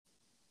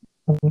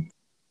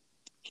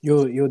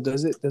Yo,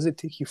 does it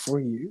take you 4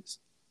 years?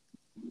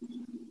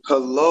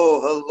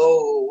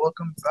 Hello.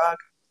 Welcome back.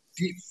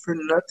 Deep for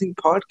Nothing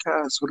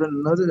podcast with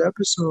another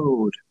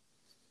episode.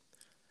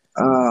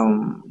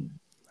 Um,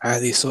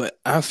 Alright, so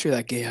after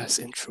that gay ass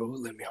intro,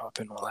 let me hop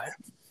in all that.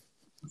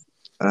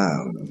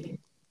 um,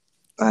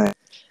 I,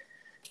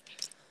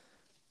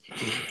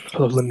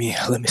 Oh, let me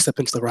step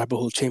into the rabbit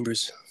hole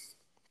chambers.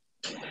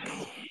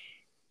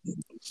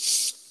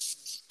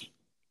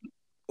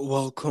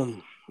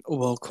 Welcome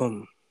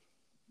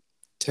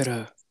to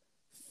the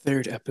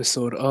third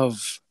episode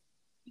of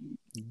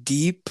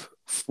Deep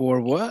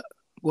for what?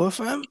 What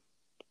fam?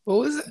 What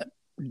was it?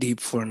 Deep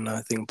for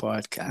Nothing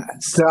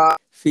podcast.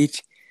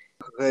 Feature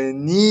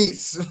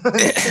Denise.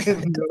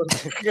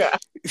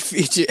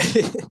 feature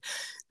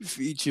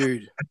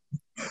featured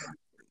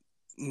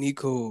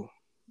Nico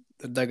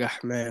the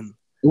Dagah man.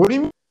 What do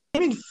you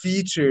mean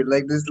featured?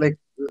 Like this, like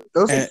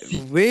those like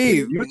featured.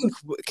 Wait, You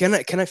just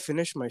can I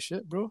finish my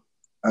shit, bro?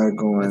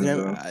 go I on,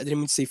 didn't bro. I didn't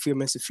mean to say fear, I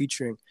meant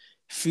to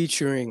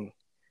featuring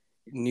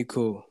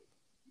Nico,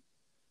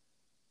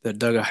 the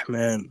Dagah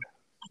man,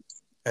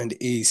 and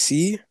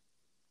AC,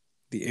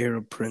 the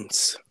Arab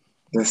Prince.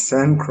 The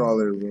sand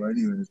crawler, bro.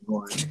 Anyways,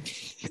 go on.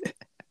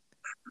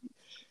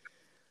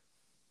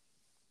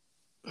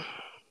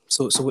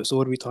 So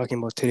what are we talking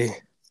about today?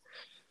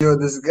 Yo,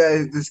 this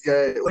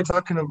guy. We're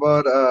talking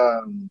about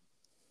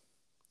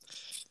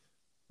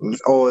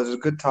Oh, it's a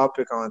good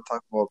topic I want to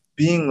talk about.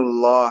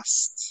 Being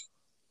lost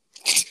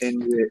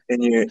in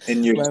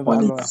your My bad,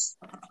 twenties.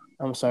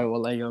 I'm sorry,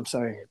 Wallahi, I'm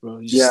sorry, bro.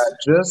 Yeah,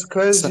 Just just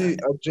cause so, you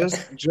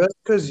just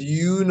cause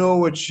you know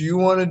what you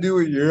want to do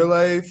with your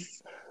life.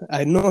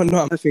 I know, no,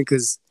 I'm laughing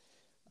because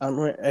I don't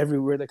know every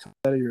word that comes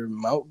out of your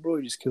mouth, bro.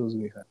 It just kills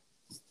me, fam.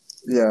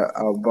 Yeah,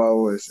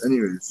 always.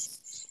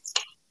 Anyways,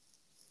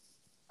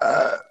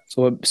 uh,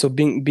 So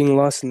being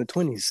lost in the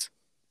 20s.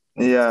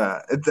 yeah,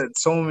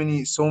 so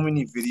many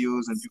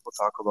videos and people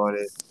talk about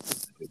it.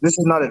 This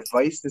is not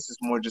advice. This is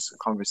more just a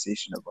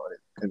conversation about it.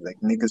 Cause like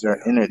niggas are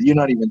in it. You're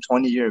not even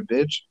 20. You're a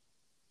bitch.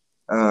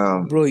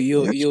 Bro,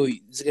 Yeah,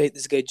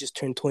 this guy just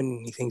turned 20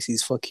 and he thinks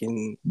he's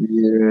fucking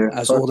yeah,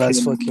 as old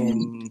as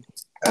fucking,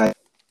 fucking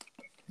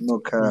no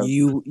cap.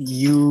 you.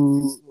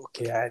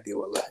 Okay, I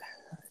deal with that.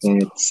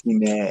 It's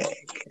neck.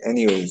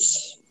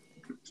 Anyways,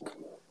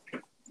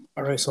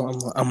 All right, so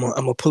I'm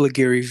gonna pull a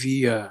Gary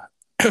V a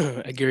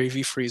Gary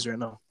V phrase right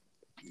now.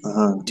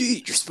 uh-huh.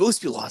 Dude, you're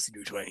supposed to be lost in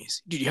your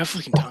 20s. Dude, you have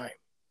fucking time.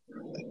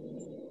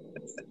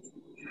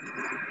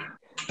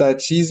 That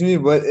cheese me,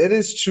 but it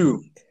is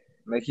true.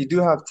 Like you do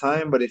have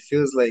time, but it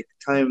feels like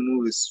time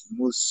moves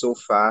so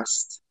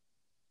fast.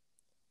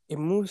 It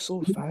moves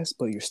so fast,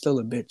 but you're still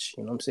a bitch.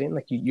 You know what I'm saying?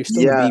 Like you're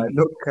still a Yeah, baby.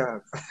 no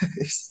cap.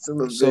 It's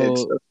still a bitch.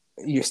 So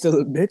you're still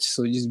a bitch.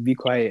 So just be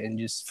quiet and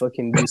just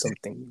fucking do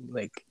something.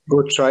 Like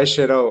Go try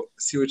shit out.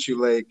 See what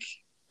you like.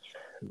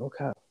 no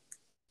cap.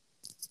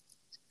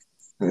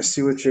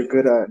 See what you're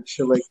good at.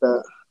 Shit like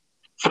that.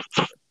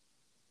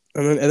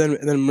 And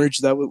then merge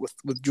that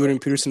with Jordan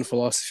Peterson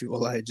philosophy.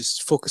 Well, I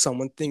just focus on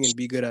one thing and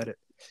be good at it.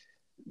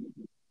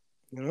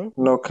 You know?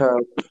 No cap.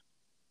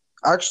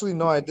 Actually,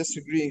 no, I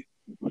disagree.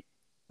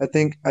 I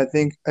think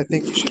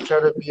you should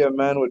try to be a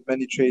man with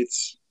many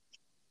traits,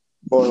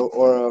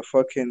 or a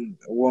fucking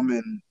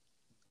woman.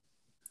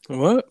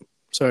 What?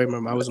 Sorry,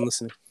 mom, I wasn't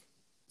listening.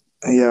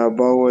 Yeah,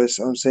 but always,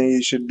 I'm saying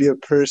you should be a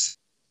person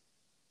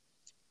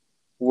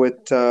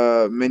with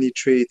many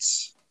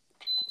traits.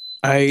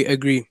 I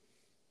agree.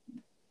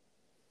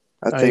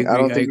 I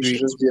don't I think you should agree.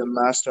 just be a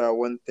master at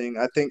one thing.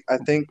 I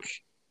think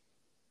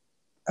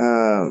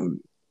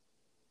um,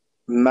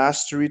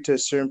 mastery to a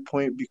certain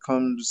point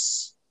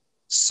becomes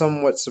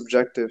somewhat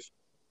subjective.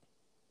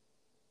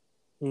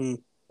 Hmm.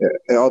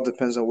 It all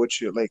depends on what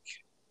you like.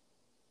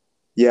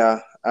 Yeah,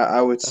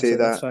 I would say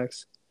That's that.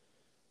 facts.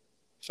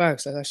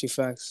 Facts. That's actually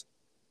facts.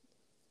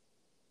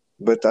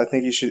 But I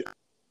think you should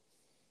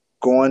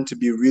go on to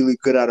be really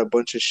good at a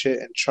bunch of shit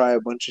and try a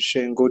bunch of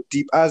shit and go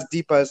deep as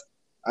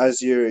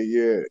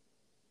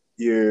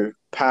your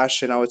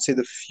passion. I would say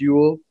the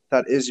fuel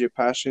that is your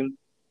passion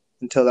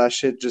until that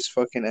shit just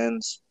fucking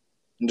ends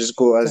and just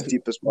go It's as actually,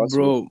 deep as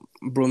possible.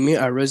 bro, me,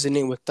 I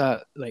resonate with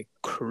that like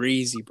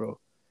crazy, bro.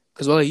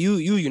 Cause well, like,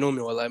 you know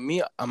me. Well, like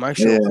me, I'm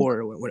actually a Yeah.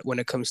 whore when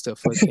it comes to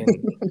fucking.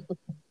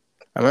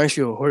 I'm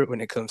actually a whore when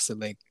it comes to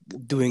like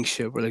doing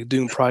shit, or like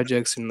doing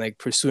projects and like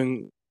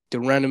pursuing the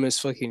randomest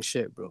fucking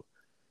shit, bro.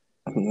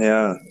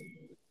 Yeah.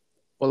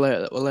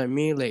 Like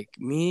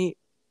me,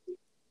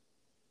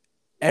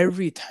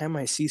 every time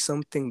I see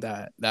something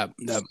that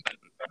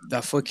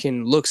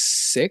fucking looks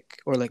sick,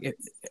 or like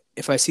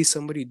if I see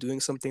somebody doing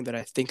something that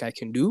I think I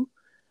can do,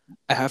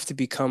 I have to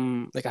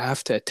become like I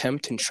have to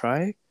attempt and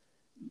try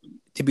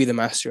to be the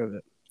master of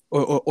it,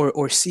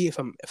 or see if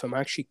I'm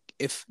actually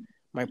if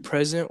my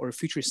present or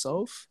future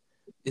self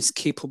is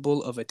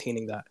capable of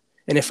attaining that.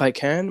 And if I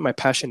can, my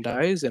passion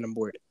dies and I'm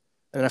bored,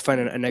 and I find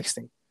a next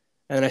thing,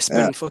 and I Yeah.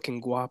 spend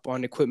fucking guap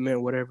on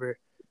equipment, whatever,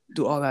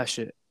 do all that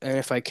shit. And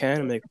if I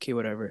can, I'm like okay,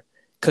 whatever.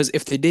 Because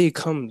if the day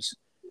comes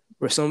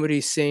where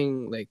somebody's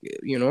saying like,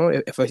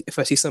 if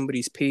I see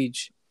somebody's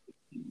page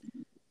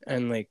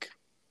and like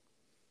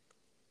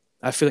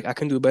I feel like I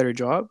can do a better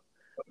job,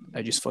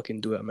 I just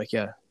fucking do it. I'm like,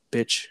 yeah,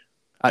 bitch.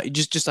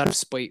 Just out of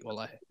spite,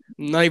 well,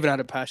 not even out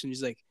of passion.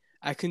 Just like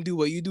I can do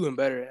what you do and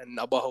better, and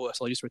Abaho,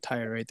 so I'll just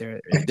retire right there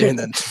and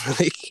then.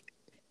 Like,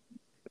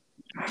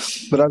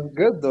 But that's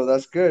good though.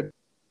 That's good.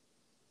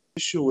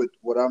 Issue with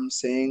what I'm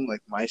saying,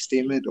 like my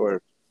statement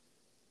or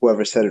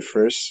whoever said it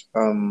first,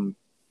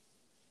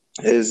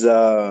 is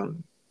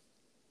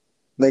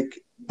like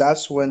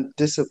that's when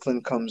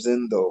discipline comes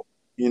in though,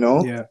 you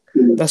know? yeah,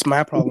 that's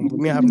my problem. But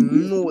me, I have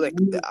no like,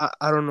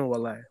 I don't know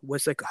what lie.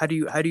 What's like, how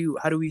do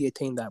we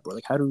attain that, bro?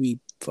 Like, how do we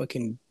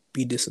fucking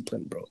be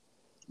disciplined, bro?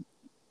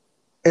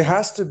 It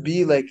has to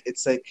be like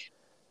it's like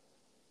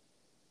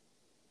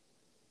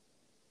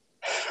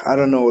I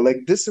don't know,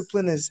 like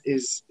discipline is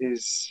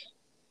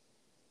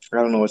I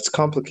don't know, it's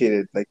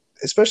complicated. Like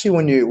especially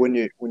when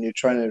you're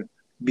trying to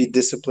be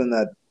disciplined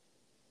at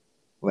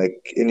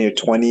like in your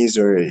 20s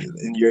or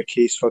in your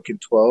case fucking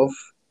 12.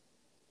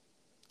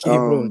 Okay,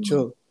 bro, Um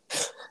chill.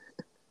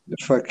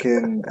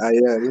 fucking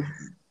yeah,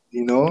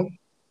 you know,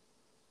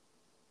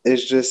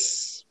 it's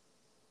just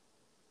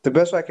the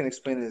best way I can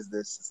explain it is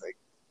this. It's like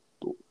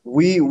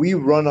we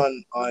run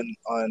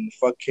on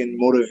fucking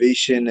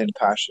motivation and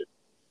passion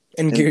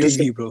And and Gary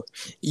discipline V, bro.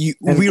 You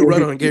and we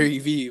run Gary on V. Gary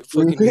V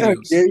fucking Yeah,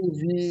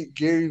 videos.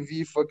 Gary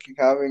V fucking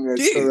having a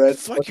Dude, Tourette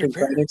fuck your fucking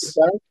panic parents.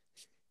 attack.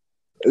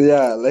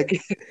 Yeah, like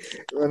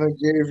when a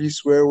Gary V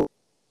swear word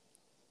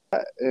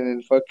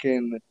and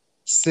fucking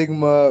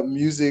Sigma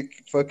music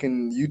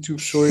fucking YouTube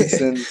shorts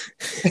and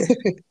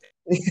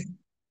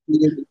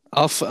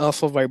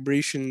Alpha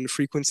vibration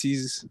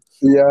frequencies.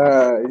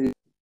 yeah,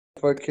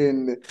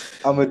 fucking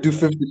I'm gonna do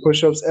 50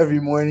 push-ups every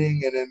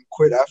morning and then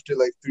quit after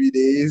like 3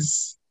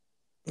 days.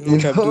 You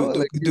Okay, know,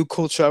 like do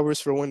cold showers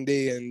for one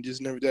day and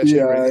just never do that shit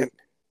ever yeah, again.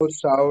 no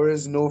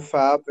showers, no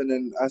fap, and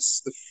then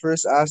as the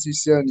first ass you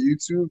see on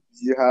YouTube,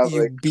 you have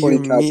You like beat 20 your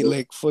meat calories.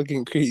 like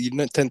fucking crazy. You're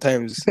not 10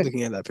 times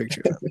looking at that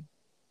picture, fam.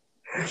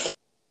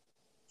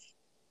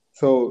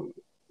 So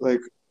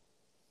like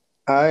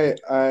I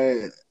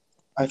I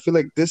I feel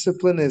like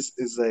discipline is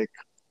like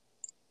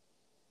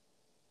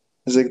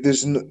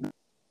there's no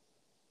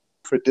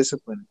for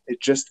discipline. It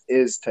just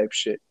is type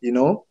shit, you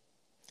know?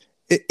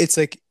 It's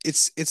like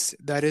it's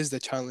that is the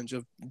challenge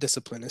of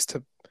discipline is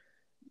to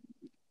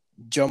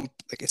jump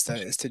like it's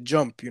to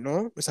jump,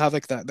 it's to have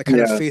like that the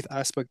kind of Yeah. faith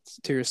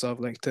aspect to yourself,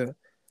 like to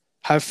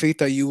have faith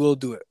that you will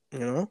do it,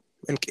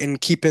 and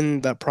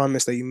keeping that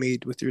promise that you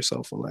made with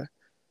yourself alive.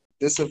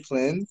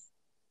 Discipline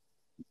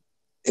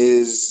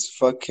is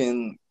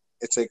fucking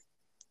it's like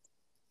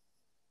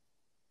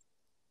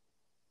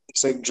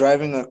it's like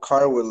driving a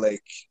car with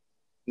like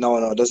no,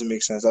 it doesn't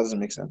make sense. That doesn't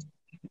make sense.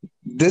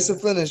 Yeah.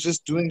 Discipline is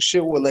just doing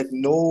shit with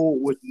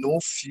no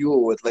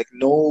fuel, with like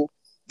no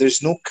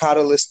there's no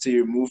catalyst to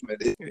your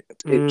movement.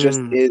 It just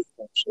Mm, is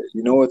that shit.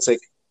 You know, it's like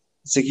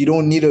you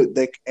don't need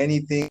like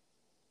anything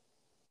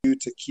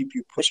to keep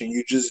you pushing.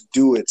 You just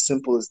do it.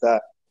 Simple as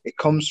that. It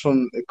comes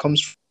from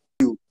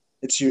you.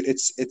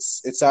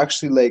 It's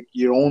actually like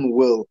your own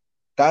will.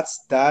 That's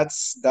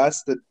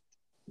the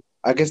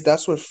I guess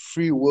that's where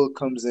free will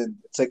comes in.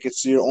 It's like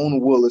it's your own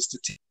will. It's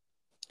to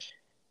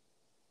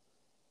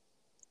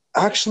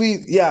actually,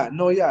 yeah,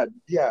 no, yeah,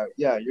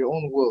 your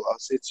own will. I'll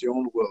say it's your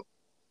own will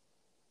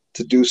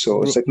to do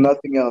so. It's bro, like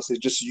nothing else. It's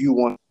just you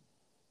want.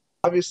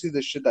 Obviously,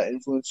 there's shit that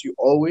influence you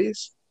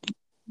always,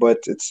 but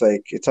it's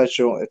like it's at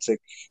your own. It's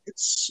like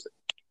it's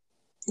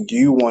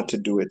you want to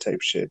do it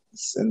type shit,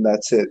 and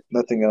that's it.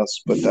 Nothing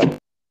else but that.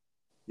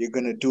 You're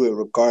gonna do it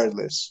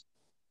regardless.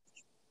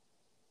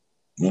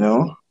 You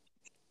know?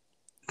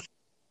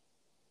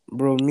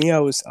 me, I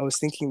was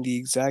thinking the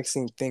exact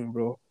same thing,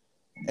 bro.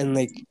 And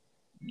like,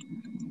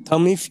 tell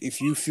me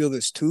if you feel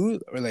this too,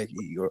 or like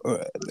or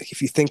like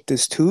if you think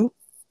this too,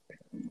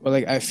 or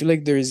like I feel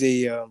like there's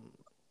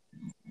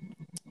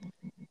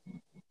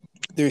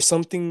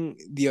something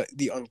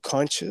the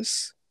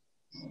unconscious,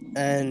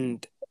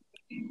 and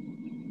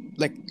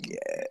like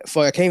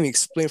fuck, I can't even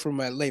explain from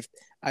my life.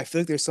 I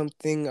feel like there's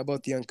something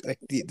about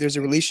there's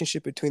a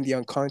relationship between the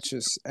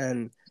unconscious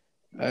and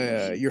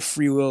your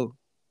free will,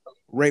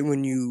 right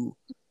when you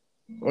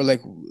or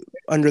like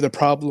under the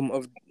problem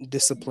of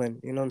discipline.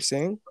 You know what I'm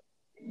saying?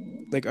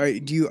 Like, are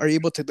you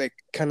able to like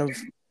kind of,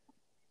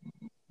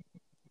 I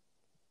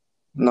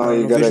No, don't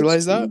you know, gotta,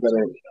 visualize that? you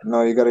gotta,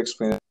 no, you gotta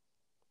explain it.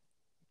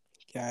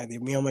 Yeah,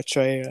 me, I'm gonna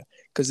try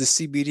because the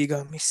CBD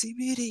got me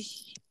CBD.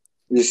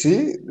 You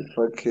see,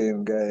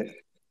 fucking guy.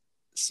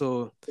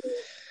 So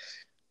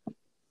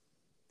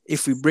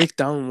if we break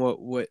down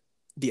what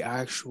the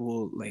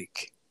actual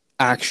like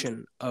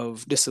action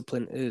of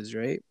discipline is,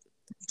 right?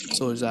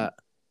 So is that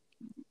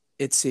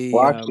it's a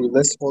Well, actually,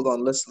 let's hold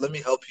on. Let me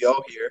help you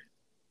out here.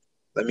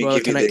 Let me well,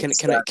 give you can I the can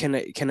can I exact. can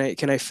I can I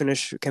can I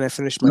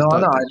finish my No, no,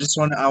 thought I then? just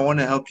I want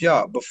to help you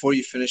out before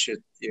you finish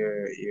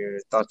your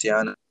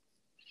Tatiana.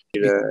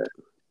 Be, Uh,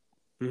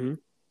 mm-hmm.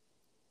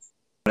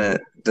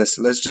 this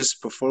let's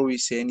just before we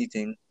say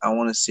anything, I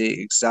want to say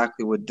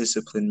exactly what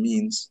discipline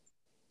means.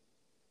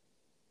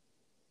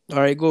 All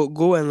right,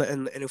 go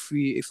and if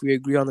we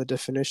agree on the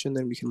definition,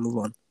 then we can move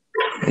on.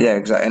 Yeah,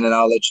 exactly. And then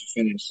I'll let you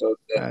finish. So,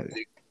 Uh,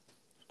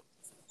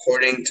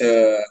 according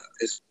to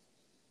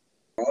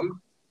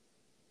Islam,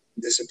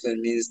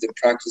 discipline means the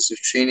practice of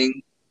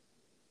training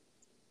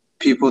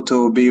people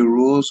to obey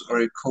rules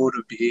or a code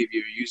of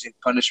behavior using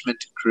punishment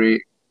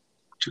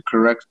to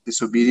correct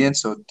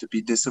disobedience, so to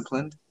be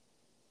disciplined.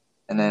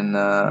 And then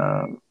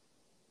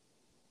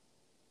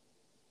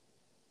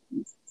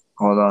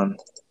hold on,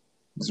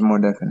 there's more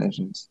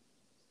definitions.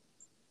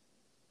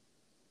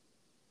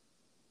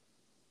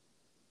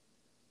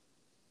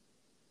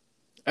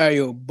 all right,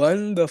 yo,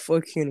 bun the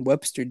fucking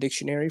Webster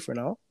dictionary for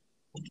now.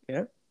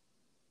 Yeah.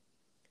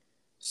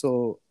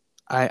 So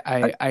I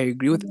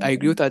agree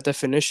with that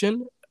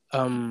definition.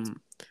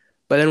 Um,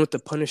 but then with the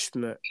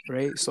punishment,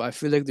 right? So I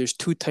feel like there's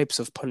two types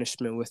of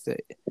punishment with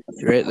it,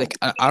 right? Like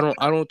I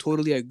don't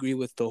totally agree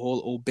with the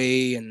whole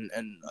obey and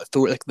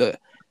authority,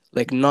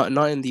 like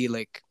not in the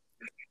like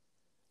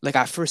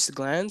at first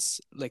glance,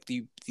 like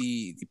the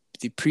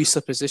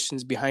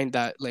presuppositions behind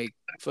that like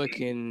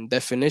fucking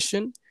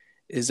definition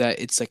is that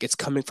it's like it's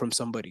coming from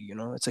somebody,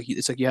 it's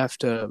like you have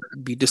to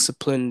be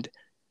disciplined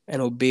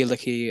and obey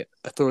like a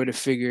authoritative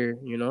figure,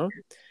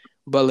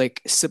 but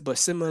but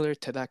similar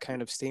to that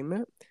kind of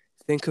statement,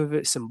 think of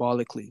it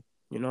symbolically,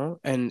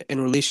 and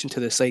in relation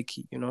to the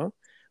psyche,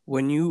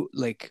 when you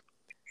like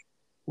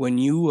when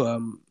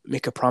you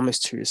make a promise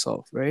to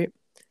yourself, right?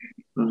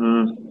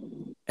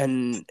 Mm-hmm.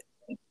 And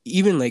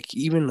even like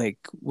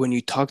when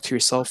you talk to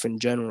yourself in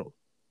general,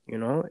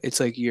 it's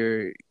like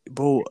you're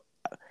bro.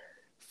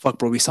 Fuck,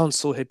 bro, we sound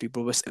so hippie,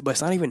 bro, but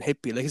it's not even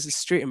hippie. Like, it's just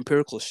straight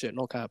empirical shit,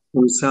 no cap.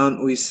 We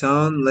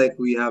sound like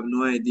we have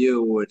no idea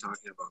what we're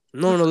talking about.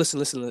 No, no,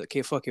 listen.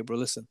 Okay, fuck it, bro.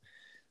 Listen.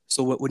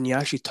 So when you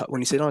actually talk,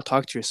 when you sit down and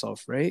talk to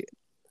yourself, right?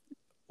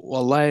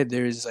 Wallahi,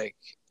 there's like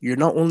you're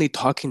not only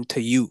talking to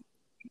you,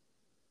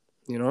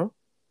 you know,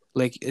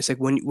 like it's like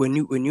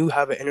when you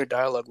have an inner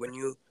dialogue, when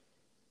you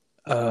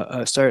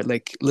start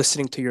like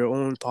listening to your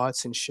own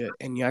thoughts and shit,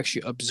 and you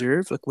actually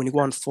observe, like when you go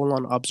on full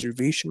on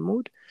observation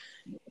mode,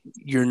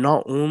 you're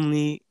not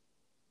only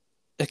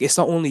like it's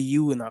not only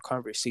you in that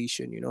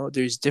conversation,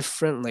 there's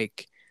different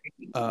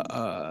uh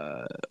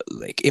uh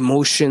like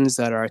emotions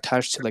that are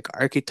attached to like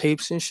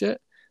archetypes and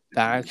shit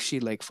that actually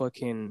like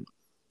fucking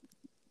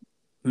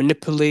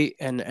manipulate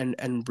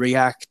and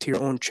react to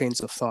your own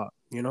trains of thought,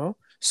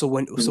 so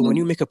when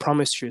you Mm-hmm. make a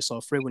promise to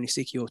yourself, right? When you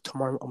say, yo,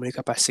 tomorrow I'm gonna wake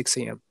up at 6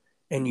 a.m.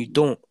 and you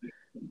don't,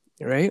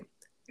 right?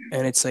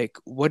 And it's like,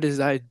 what does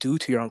that do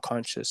to your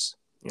unconscious?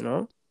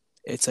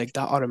 It's like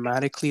that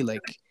automatically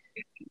like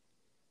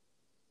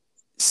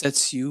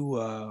sets you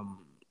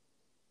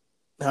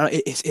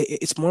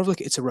it's more of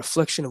like it's a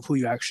reflection of who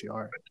you actually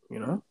are,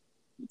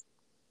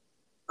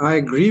 I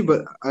agree,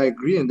 but I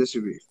agree and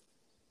disagree.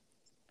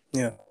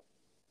 yeah,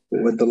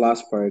 With the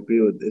last part, I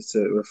agree with it's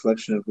a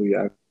reflection of who you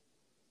are.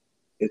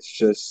 It's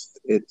just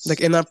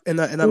like it's in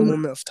that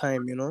moment of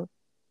time,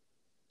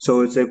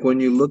 so it's like when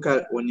you look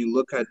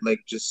at like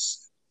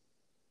just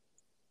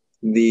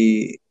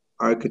the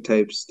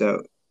archetypes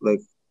that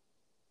like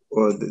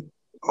or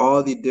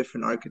all the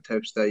different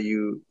archetypes that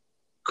you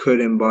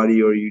could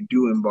embody or you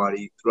do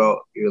embody throughout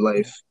your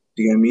life.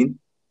 Do you know what I mean?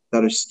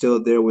 That are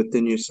still there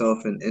within yourself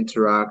and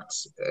interact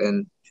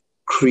and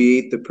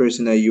create the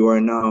person that you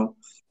are now.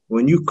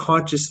 When you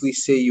consciously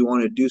say you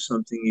want to do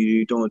something,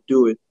 you don't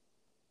do it,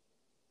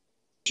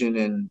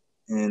 and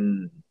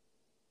and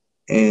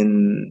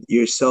and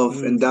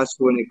yourself, and mm, that's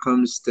when it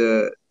comes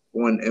to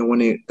when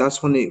it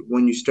that's when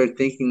you start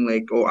thinking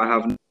like, oh, I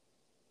have no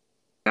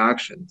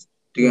actions.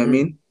 Do you know what I mm-hmm,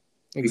 mean?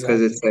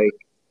 Because exactly,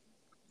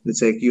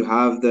 it's like you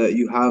have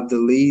the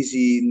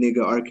lazy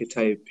nigga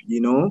archetype,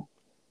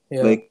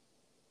 yeah, like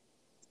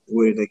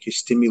where like you're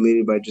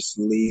stimulated by just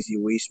lazy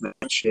waste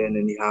management, and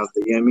then you have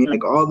the, I mean,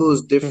 like all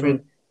those mm-hmm,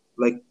 different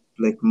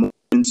like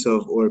moments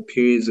of or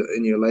periods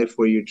in your life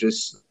where you're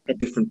just a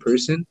different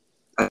person,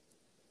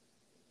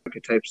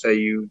 archetypes that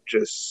you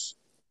just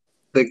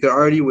like they're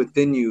already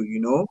within you,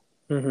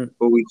 mm-hmm,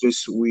 but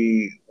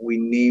we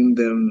name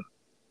them,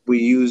 we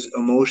use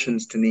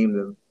emotions to name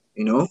them,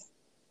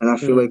 and I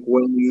feel mm-hmm, like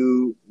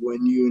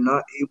when you're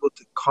not able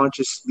to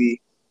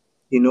consciously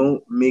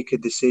make a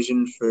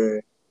decision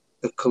for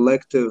the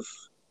collective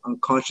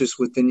unconscious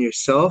within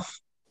yourself,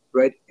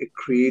 right? It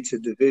creates a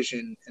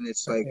division, and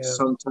it's like yeah,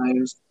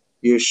 sometimes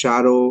your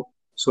shadow,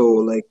 so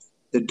like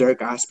the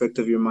dark aspect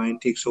of your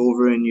mind takes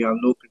over, and you have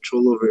no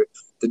control over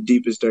the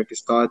deepest,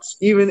 darkest thoughts,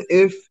 even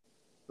if,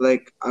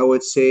 like, I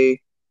would say,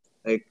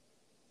 like,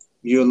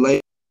 your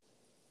life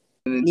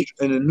in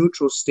a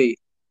neutral state.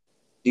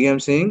 Do you get what I'm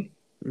saying?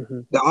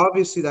 mm-hmm, Now,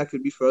 obviously, that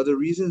could be for other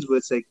reasons, but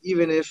it's like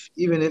even if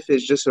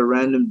it's just a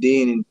random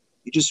day and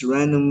you just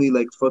randomly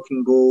like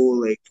fucking go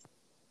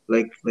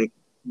like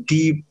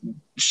deep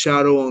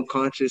shadow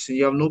unconscious and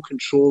you have no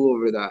control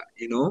over that,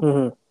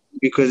 mm-hmm,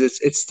 because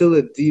it's still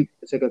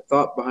it's like a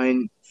thought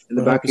behind in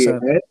the back of your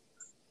 100%, head.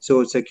 So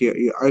it's like your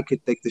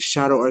archetype, like the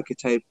shadow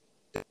archetype,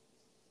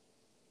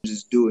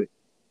 just do it.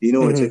 It's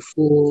mm-hmm. like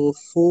full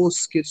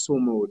schizo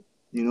mode.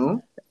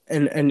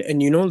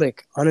 And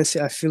like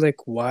honestly, I feel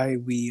like why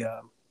we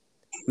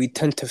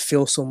tend to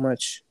feel so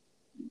much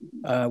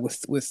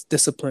with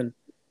discipline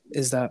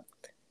is that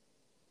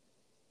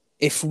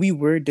if we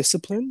were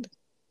disciplined,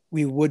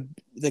 we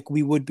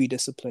would be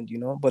disciplined,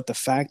 but the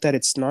fact that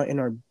it's not in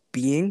our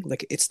being,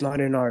 like it's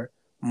not in our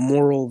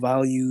moral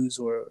values,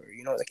 or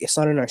like it's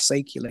not in our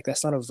psyche, like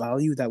that's not a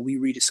value that we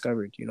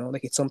rediscovered,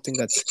 like it's something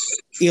that's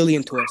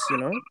alien to us.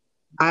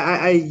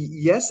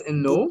 Yes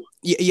and But no.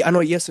 yeah, yeah, I know,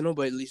 yes and no,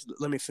 but at least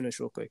let me finish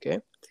real quick, okay?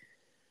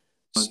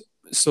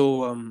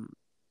 So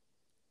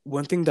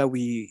one thing that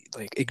we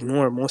like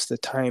ignore most of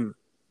the time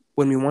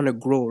when we want to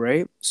grow,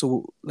 right?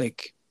 So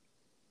like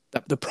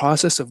the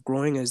process of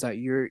growing is that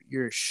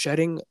you're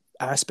shedding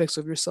aspects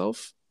of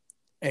yourself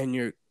and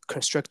you're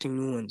constructing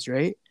new ones,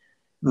 right?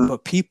 Mm,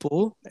 But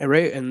people,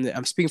 right, and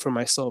I'm speaking for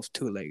myself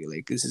too, like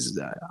this is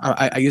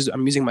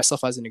I'm using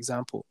myself as an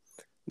example,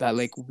 that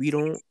like we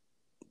don't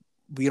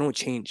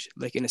change,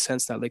 like in a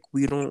sense that like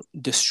we don't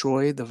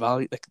destroy the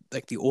value,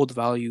 like the old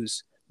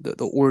values,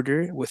 the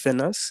order within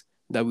us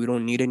that we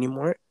don't need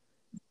anymore,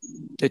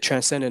 to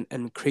transcend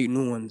and create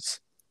new ones.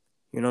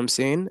 You know what I'm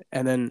saying?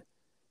 And then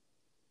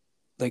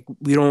like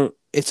we don't.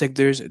 It's like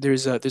there's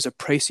a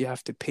price you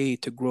have to pay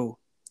to grow,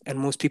 and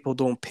most people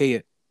don't pay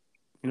it.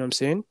 You know what I'm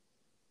saying?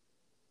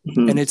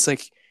 And mhm. it's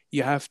like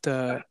you have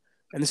to.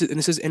 And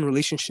this is in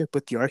relationship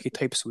with the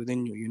archetypes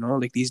within you.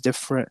 Like these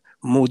different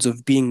modes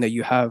of being that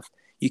you have.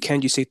 You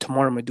can't just say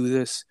tomorrow I'm gonna do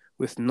this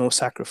with no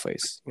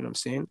sacrifice. You know what I'm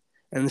saying?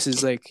 And this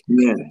is like,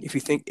 Yeah, if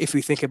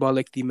you think about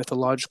like the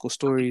mythological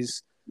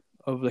stories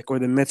of like, or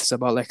the myths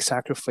about like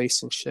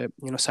sacrifice and shit,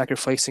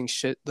 sacrificing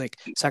shit, like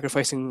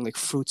sacrificing like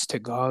fruits to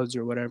gods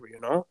or whatever.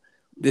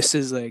 This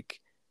is like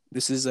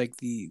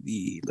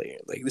the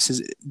like this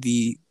is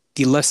the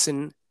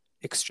lesson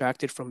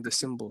extracted from the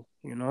symbol,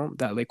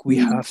 that like we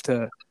mm, have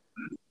to,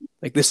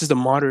 like this is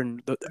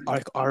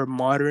like our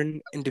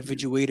modern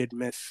individuated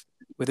myth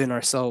within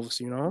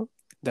ourselves,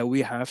 that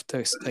we have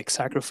to like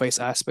sacrifice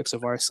aspects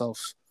of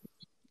ourselves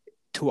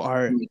to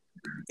our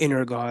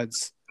inner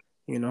gods,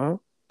 you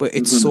know but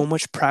it's mhm. so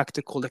much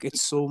practical, like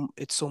it's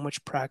so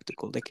much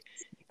practical, like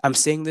I'm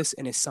saying this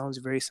and it sounds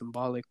very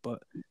symbolic,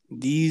 but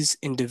these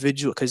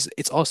individual, because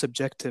it's all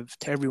subjective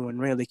to everyone,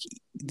 right? Like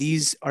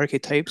these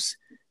archetypes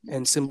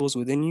and symbols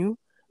within you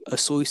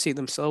associate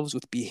themselves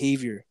with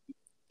behavior,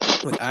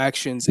 with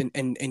actions,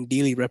 and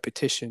daily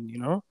repetition,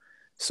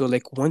 so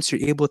like once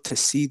you're able to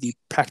see the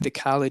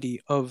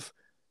practicality of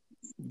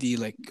the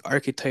like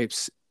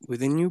archetypes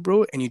within you,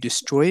 bro, and you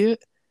destroy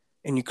it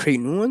and you create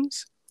new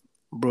ones,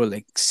 bro,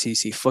 like see,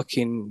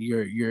 fucking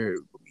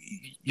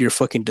you're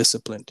fucking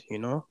disciplined,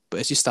 but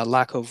it's just that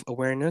lack of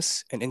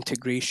awareness and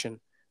integration,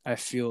 I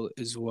feel,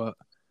 is what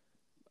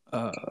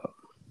uh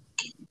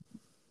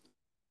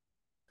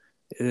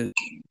it is.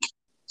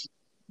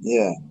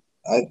 Yeah.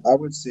 I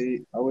would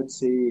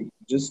say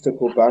just to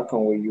go back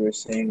on what you were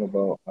saying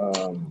about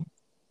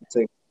it's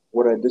like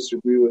what I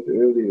disagree with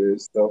earlier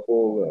is the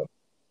whole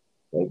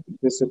like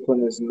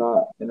discipline is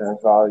not in our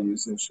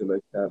values and shit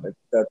like that. Like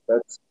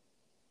that's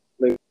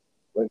like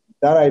like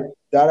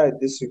that I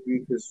disagree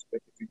because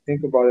like if you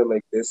think about it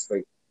like this,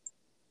 like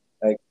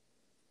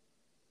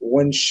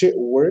when shit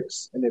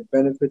works and it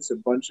benefits a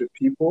bunch of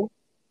people,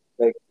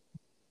 like,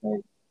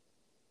 like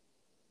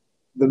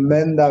the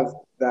men that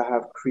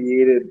have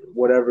created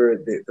whatever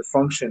the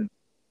function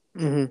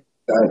Mm-hmm.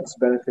 that's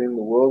benefiting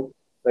the world,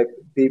 like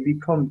they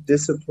become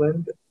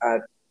disciplined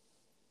at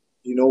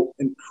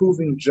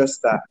improving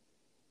just that.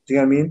 Do you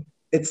know what I mean?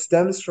 It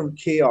stems from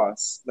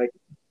chaos, like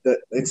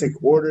it's like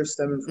order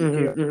stemming from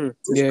chaos. Mm-hmm. Mm-hmm.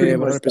 It's Yeah, pretty yeah,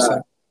 much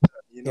that. 100%.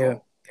 You Yeah.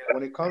 know,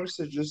 when it comes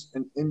to just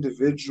an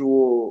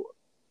individual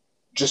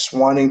just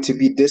wanting to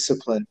be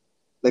disciplined,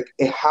 like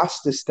it has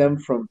to stem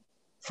from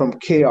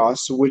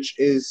chaos, which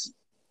is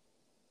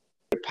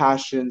your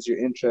passions, your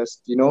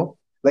interests.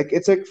 Like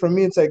it's like for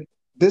me, it's like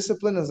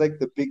discipline is like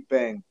the Big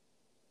Bang.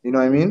 You know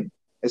what I mean?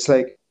 It's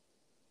like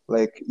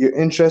your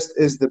interest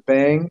is the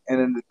bang, and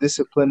then the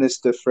discipline is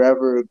the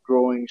forever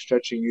growing,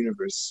 stretching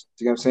universe.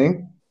 Do you know what I'm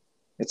saying?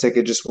 It's like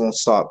it just won't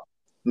stop.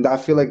 And I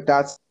feel like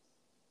that's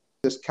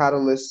just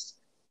catalyst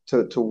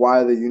to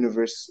why the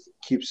universe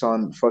keeps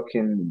on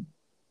fucking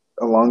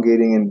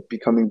elongating and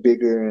becoming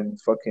bigger and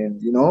fucking.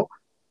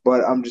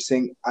 But I'm just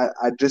saying,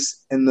 I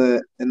just in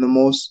the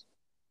most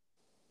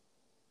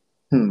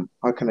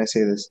how can I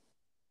say this?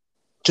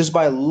 Just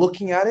by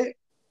looking at it,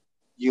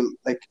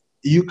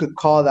 you could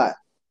call that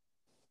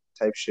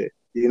type shit.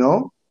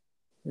 Mm.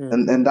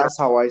 And that's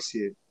how I see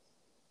it.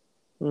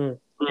 Mm.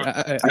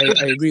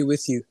 I agree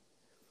with you.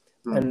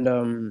 Hmm.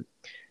 And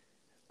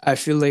I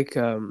feel like,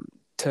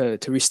 to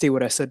restate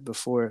what I said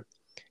before,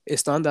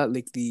 it's not that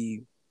like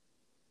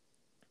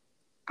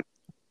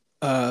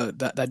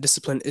that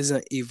discipline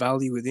isn't a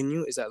value within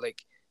you, is that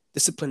like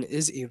discipline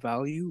is a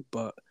value,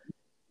 but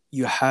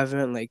you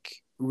haven't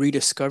like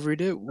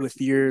rediscovered it with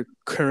your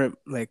current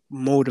like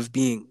mode of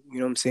being. You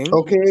know what I'm saying?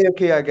 Okay,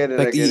 okay, I get it,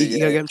 I Like you, get it. you get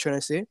Yeah, what I'm trying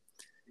to say?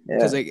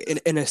 Because yeah.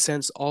 like in a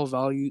sense, all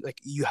value, like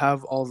you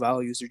have all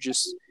values, are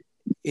just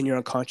in your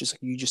unconscious, like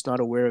you're just not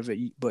aware of it,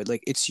 but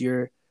like it's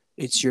your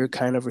it's your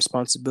kind of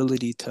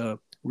responsibility to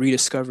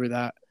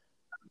rediscover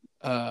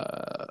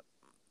uh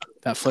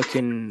that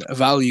fucking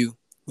value,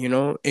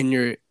 in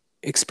your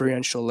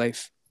experiential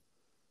life.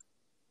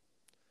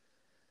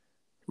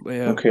 But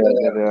yeah, Okay, I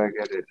get it. I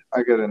get it.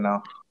 I get it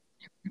now.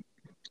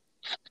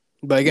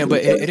 but again,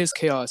 but it is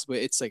chaos. But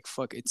it's like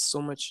fuck. It's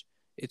so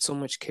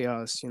much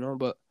chaos,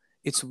 But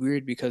it's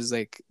weird because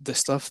like the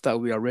stuff that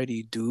we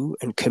already do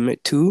and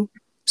commit to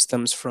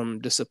stems from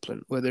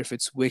discipline. Whether if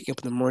it's waking up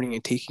in the morning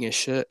and taking a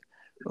shit,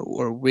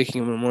 or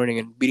waking up in the morning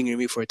and beating your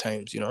meat 4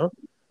 times.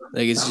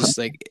 Like it's just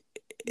like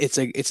it's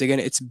again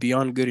it's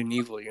beyond good and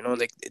evil.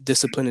 Like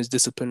discipline is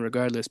discipline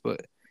regardless,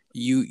 but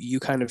you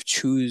kind of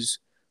choose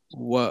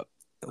what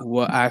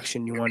what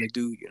action you want to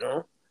do.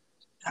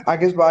 I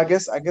guess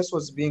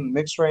what's being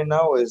mixed right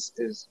now is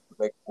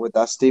like with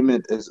that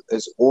statement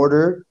is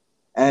order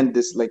and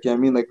this like I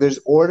mean like there's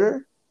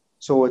order,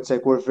 so it's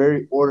like we're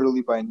very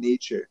orderly by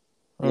nature.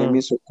 You know what I Mm.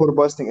 mean? So quarter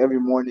busting every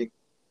morning,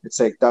 it's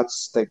like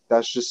that's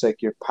just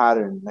like your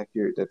pattern, like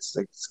your that's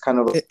like it's kind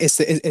of It's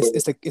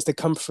the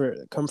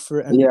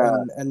comfort and yeah,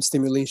 and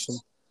stimulation.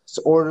 it's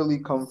orderly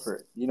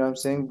comfort. You know what I'm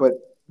saying? But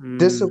Mm,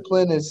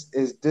 discipline is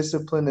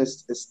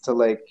to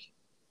like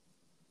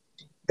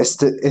is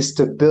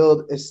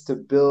to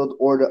build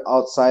order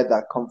outside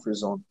that comfort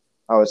zone,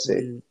 I would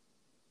say. mm.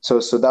 So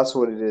that's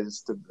what it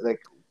is. To like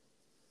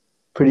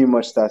pretty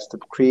much that's to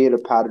create a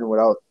pattern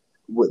without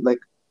with like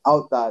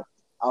out that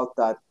out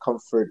that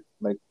comfort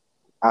like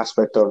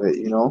aspect of it,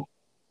 you know?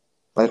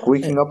 Like Eh,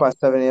 waking up at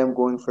 7 a.m.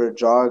 going for a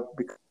jog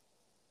because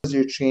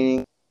you're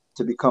training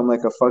to become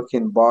like a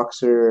fucking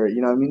boxer,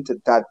 you know what I mean?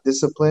 To that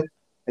discipline.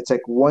 It's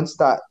like once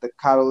that the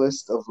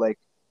catalyst of like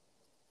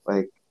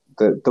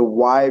the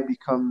why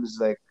becomes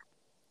like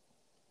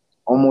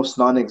almost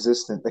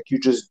non-existent. Like you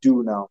just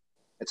do now.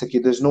 It's like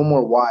there's no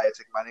more why. It's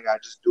like my nigga, I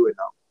just do it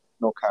now.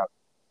 No cap.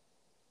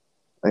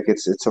 Like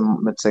it's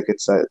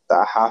like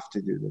I have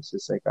to do this.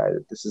 It's like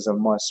this is a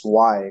must.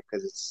 Why?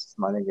 Because it's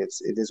my nigga.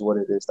 It is what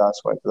it is. That's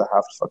why. Because I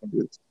have to fucking do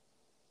this.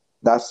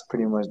 That's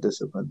pretty much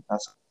discipline.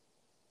 That's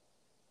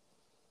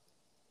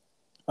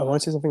I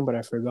want to say something, but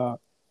I forgot.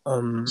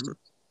 Um.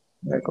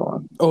 like go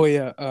on. Oh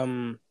yeah.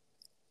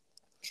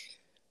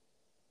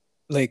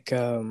 Like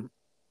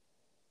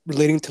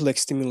relating to like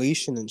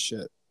stimulation and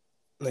shit.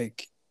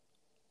 Like,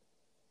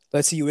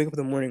 let's say you wake up in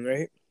the morning,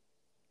 right?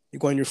 You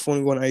go on your phone,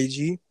 you go on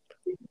IG.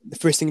 The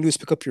first thing you do is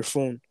pick up your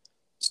phone.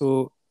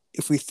 So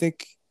if we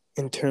think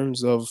in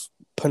terms of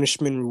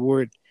punishment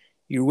reward,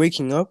 you're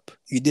waking up,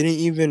 you didn't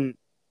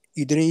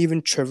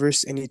even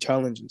traverse any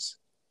challenges,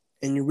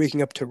 and you're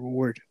waking up to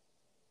reward,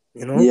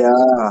 you know?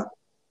 Yeah,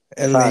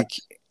 And like facts.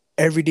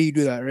 every day you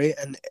do that, right?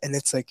 And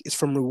it's like it's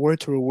from reward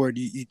to reward.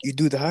 You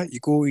do that, you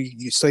go,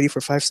 you study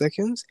for 5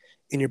 seconds,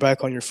 and you're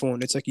back on your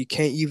phone. It's like you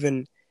can't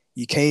even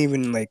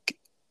like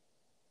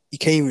you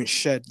can't even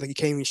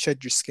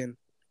shed your skin.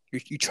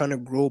 You're trying to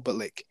grow, but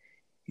like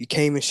you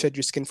can't even shed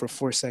your skin for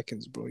 4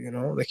 seconds, bro.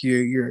 Like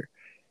you're a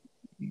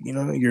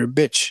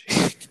bitch.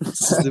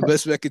 This is the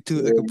best way I could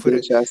put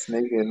it. Bitch ass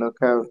nigga. No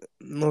cap.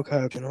 No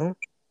cap.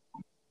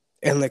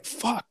 And like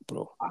fuck,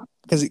 bro.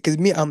 Cause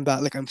me, I'm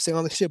that, like I'm saying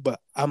all this shit, but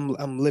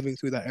I'm living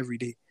through that every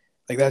day.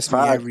 Like that's me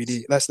every Facts.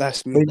 day.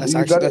 That's But me.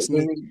 That's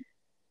me.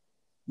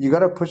 you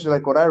gotta push it.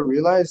 Like what I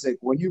realized, like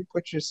when you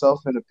put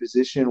yourself in a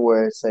position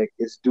where it's like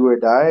it's do or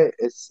die,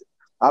 it's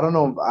I don't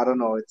know.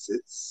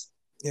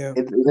 Yeah.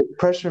 Like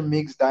pressure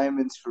makes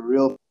diamonds for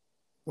real.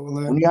 Well,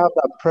 When you have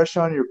that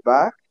pressure on your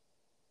back,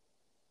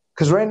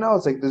 because right now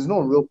it's like there's no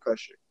real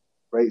pressure,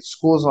 right?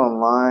 School's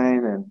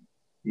online and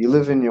you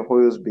live in your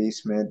Hoyo's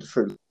basement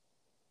for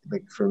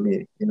like for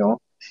me,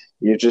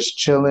 you're just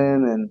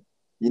chilling and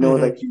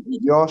mm-hmm. like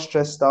you're all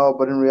stressed out,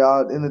 but in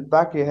reality, in the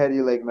back of your head,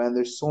 you're like, man,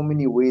 there's so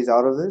many ways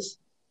out of this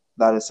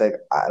that it's like,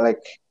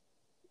 like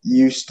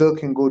you still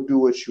can go do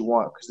what you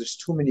want because there's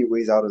too many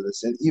ways out of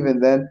this. And even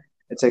then,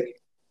 it's like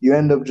you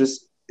end up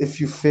just if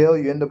you fail,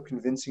 you end up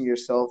convincing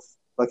yourself,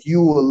 like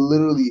you will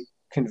literally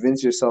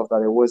convince yourself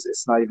that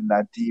it's not even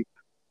that deep,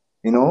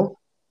 you know?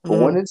 But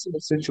Mm-hmm. when it's in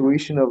a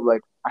situation of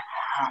like, I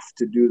have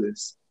to do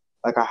this,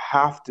 like I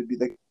have to be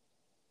like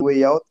the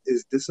way out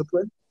is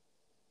discipline.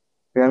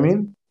 You know what I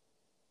mean?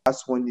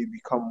 That's when you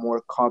become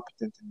more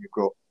competent and you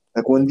grow.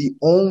 Like when the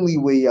only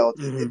way out,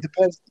 it Mm-hmm.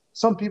 depends.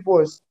 Some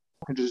people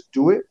can just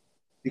do it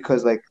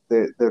because like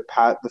the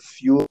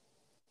fuel,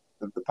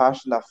 the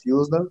passion that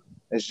fuels them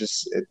is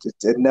just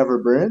it never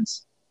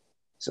burns.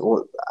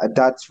 So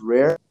that's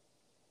rare.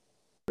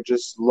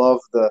 Just love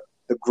the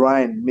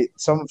grind.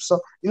 Some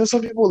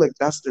people like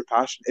that's their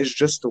passion. It's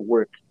just the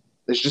work.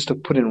 It's just to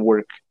put in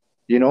work.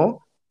 You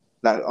know,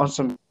 like on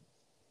some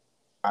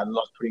I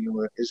love putting in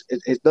work.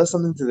 It does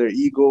something to their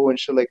ego and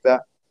shit like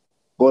that.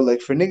 But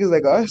like for niggas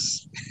like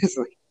us, it's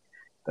like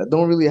that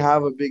don't really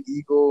have a big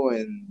ego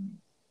and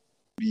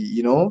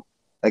be,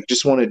 like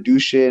just want to do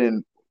shit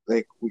and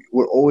like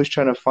we're always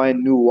trying to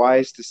find new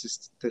whys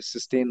to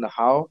sustain the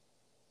how.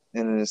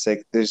 And then it's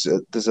like there's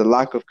a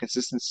lack of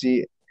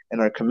consistency in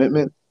our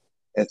commitment.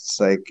 It's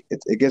like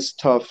it gets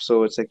tough.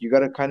 So it's like you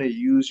gotta kind of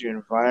use your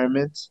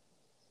environment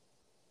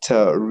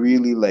to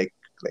really like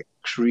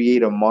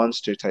create a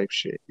monster type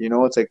shit. You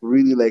know, it's like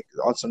really like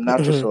on some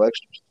natural Hmm.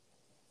 selection.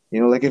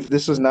 You know, like if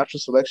this was natural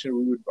selection,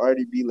 we would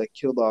already be like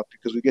killed off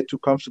because we get too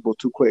comfortable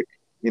too quick.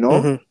 You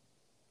know, Hmm.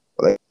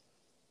 like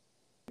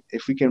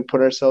if we can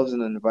put ourselves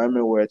in an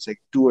environment where it's like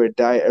do or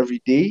die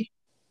every day,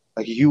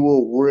 like you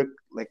will work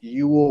for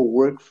you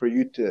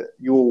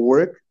will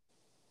work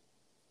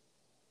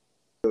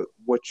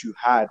what you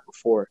had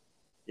before,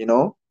 you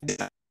know,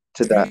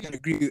 to that.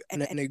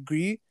 And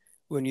agree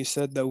when you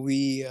said that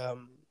we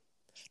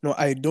no,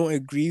 I don't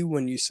agree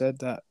when you said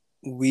that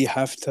we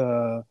have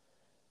to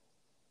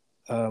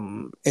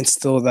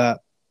instill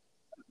that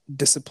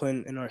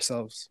discipline in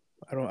ourselves.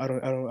 I don't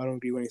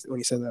agree when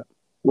you said that.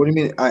 What do you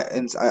mean? I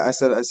Or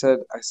said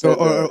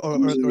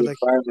using or the like,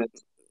 environment.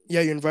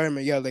 yeah, your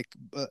environment, yeah, like,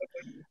 but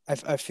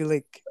I feel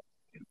like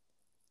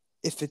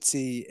if it's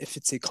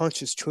a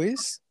conscious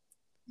choice,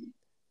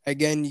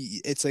 again,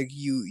 it's like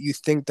you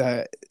think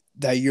that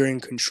you're in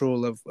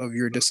control of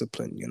your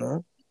discipline, you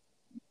know,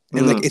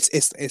 and like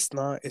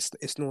Mm.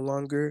 it's no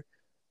longer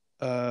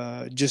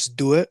just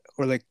do it,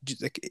 or like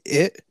just like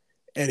it,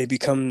 and it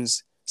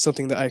becomes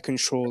something that I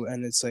control,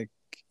 and it's like,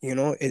 you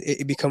know,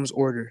 it becomes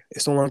order.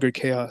 It's no longer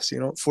chaos, you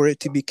know. For it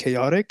to be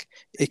chaotic,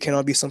 it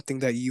cannot be something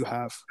that you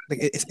have, like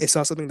it's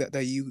not something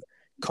that you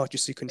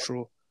consciously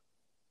control.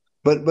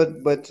 But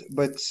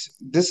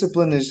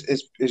discipline is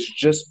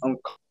just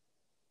uncomfortable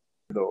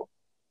though.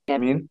 I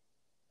mean,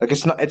 like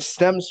it's not. It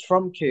stems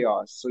from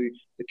chaos. So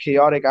the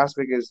chaotic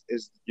aspect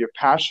is your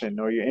passion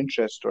or your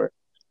interest or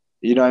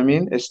you know what I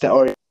mean.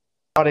 Or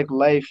chaotic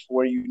life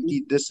where you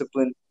need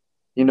discipline,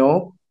 you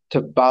know,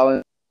 to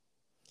balance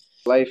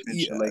life and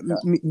shit Yeah, like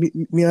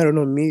that. I don't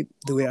know. Me,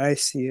 the way I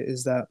see it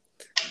is that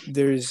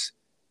there's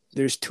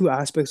there's two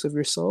aspects of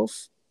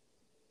yourself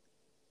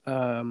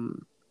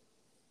um,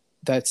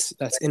 that's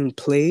in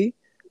play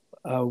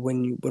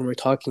when we're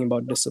talking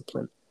about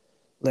discipline.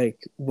 Like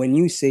when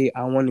you say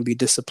I want to be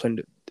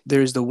disciplined,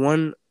 there's the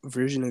one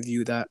version of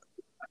you that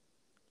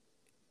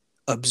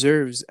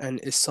observes and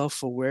is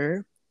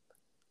self-aware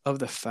of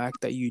the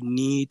fact that you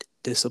need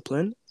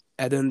discipline,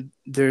 and then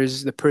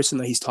there's the person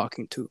that he's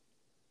talking to.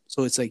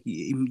 So it's like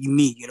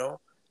me, you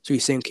know. So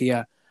you're saying, okay,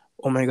 yeah,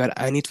 oh my god,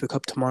 I need to wake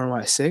up tomorrow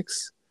at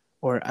 6,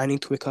 or I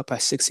need to wake up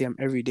at 6 a.m.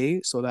 every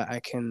day so that I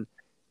can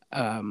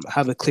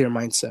have a clear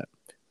mindset,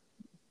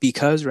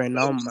 because right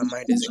now my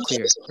mind isn't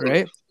clear,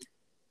 right?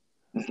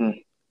 Hmm.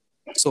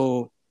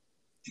 So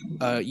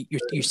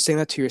you're saying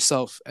that to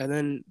yourself, and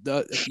then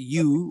the like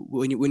you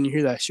when you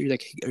hear that shit,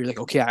 you're like,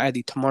 okay,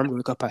 Adi, tomorrow I'm gonna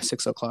wake up at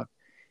 6 o'clock.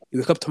 You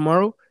wake up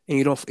tomorrow and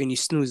you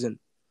snoozing.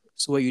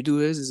 So what you do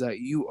is that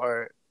you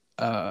are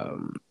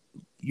um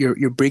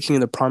you're breaking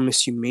the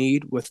promise you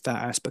made with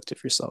that aspect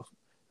of yourself,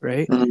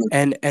 right? Hmm.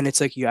 And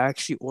it's like you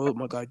actually, oh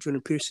my god,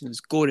 Jordan Peterson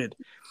is goated.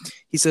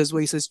 He says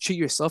treat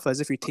yourself as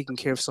if you're taking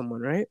care of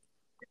someone, right?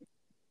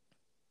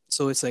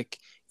 So it's like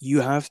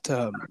you have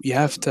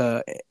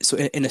to, so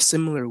in a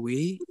similar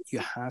way you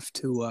have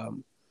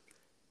to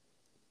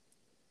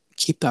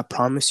keep that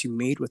promise you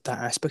made with that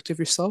aspect of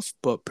yourself,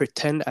 but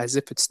pretend as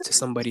if it's to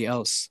somebody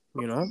else,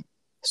 you know?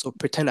 So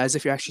pretend as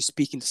if you're actually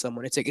speaking to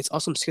someone. It's like it's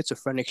awesome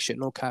schizophrenic shit,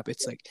 no cap.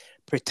 It's like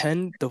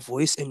pretend the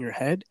voice in your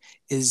head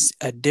is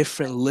a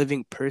different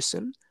living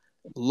person.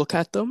 Look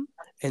at them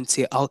and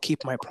say, I'll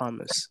keep my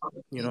promise,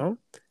 you know?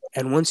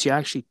 And once you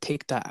actually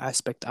take that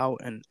aspect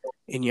out, and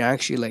you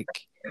actually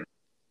like,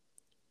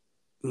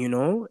 you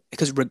know,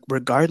 because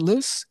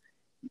regardless,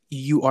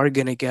 you are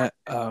gonna get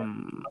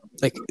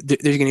like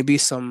there's gonna be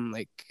some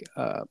like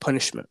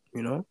punishment,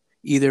 you know,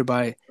 either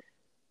by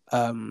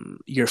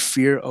your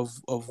fear of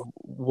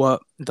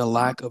what the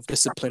lack of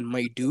discipline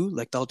might do,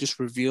 like they'll just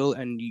reveal,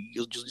 and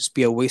you'll just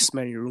be a waste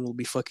man, your room will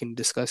be fucking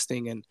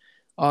disgusting and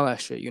all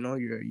that shit, you know,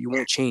 you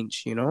won't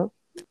change, you know.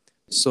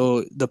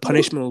 So the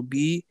punishment will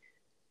be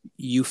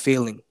you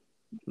failing,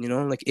 you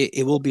know, like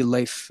it will be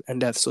life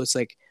and death. So it's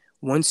like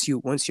once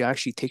you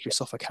actually take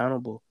yourself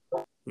accountable,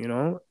 you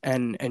know,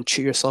 and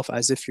treat yourself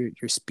as if you're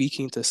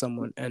speaking to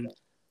someone, and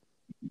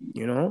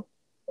you know,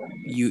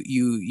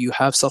 you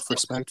have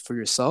self-respect for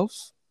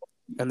yourself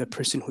and the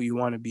person who you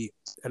want to be,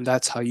 and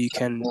that's how you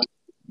can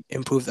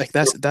improve. Like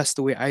that's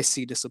the way I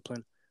see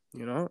discipline,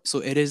 you know. So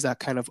it is that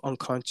kind of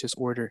unconscious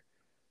order,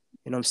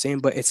 you know what I'm saying,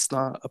 but it's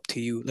not up to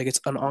you. Like it's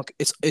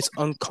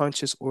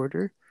unconscious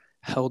order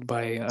held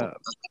by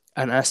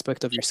an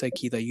aspect of your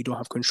psyche that you don't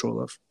have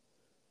control of.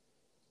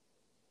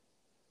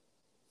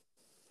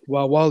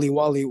 Wow, Wally.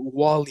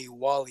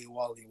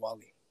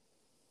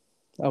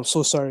 I'm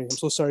so sorry. I'm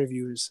so sorry,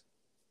 viewers.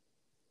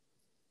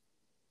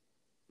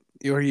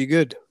 Are you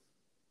good?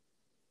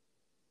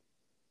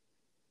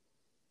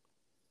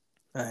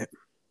 All right.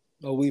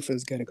 Oh,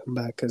 Weefa's gotta come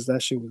back because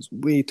that shit was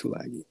way too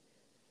laggy.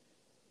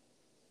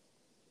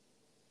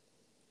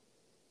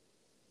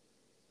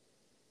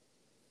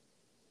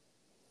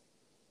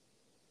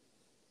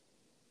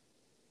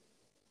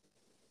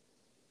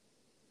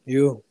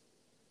 You.